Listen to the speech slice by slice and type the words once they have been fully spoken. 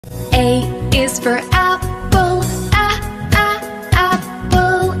A is for apple,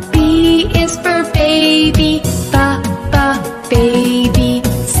 apple. B is for baby, baby.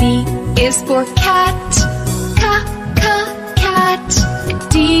 C is for cat, cat.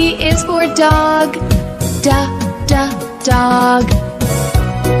 D is for dog, dog.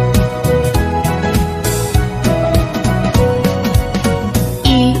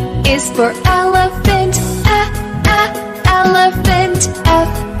 E is for elephant, elephant. F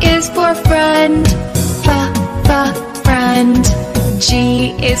is for friend, friend.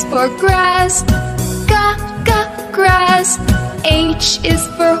 G is for grass, grass. H is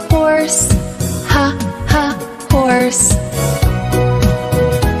for horse, horse.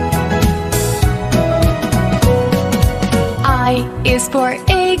 I is for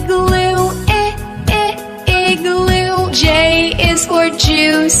igloo, igloo. J is for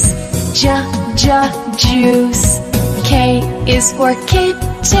juice, juice. K is for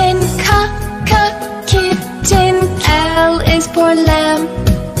kitten, kitten. L is for lamb,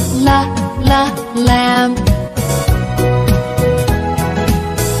 lamb.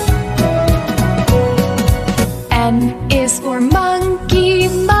 N is for monkey,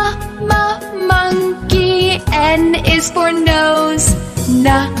 monkey. N is for nose,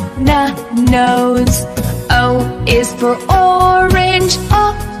 nose. O is for orange,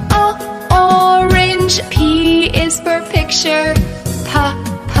 orange. P is for picture,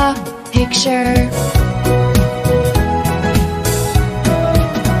 picture.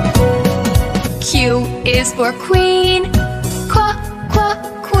 Q is for queen,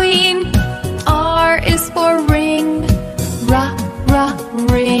 queen. R is for ring,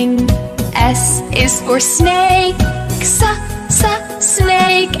 ring. S is for snake,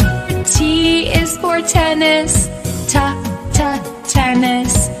 snake. T is for tennis,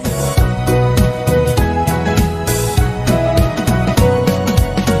 tennis.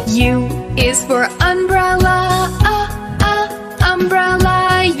 U is for umbrella,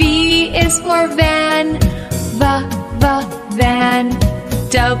 umbrella. V is for van, van.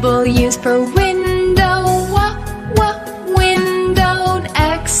 W is for window, window.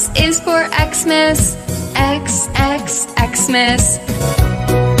 X is for Xmas, Xmas.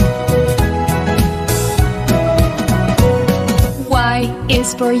 Y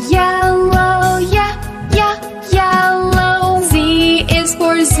is for yellow, yellow. Z is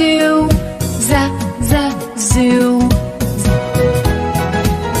for zoo, zoo.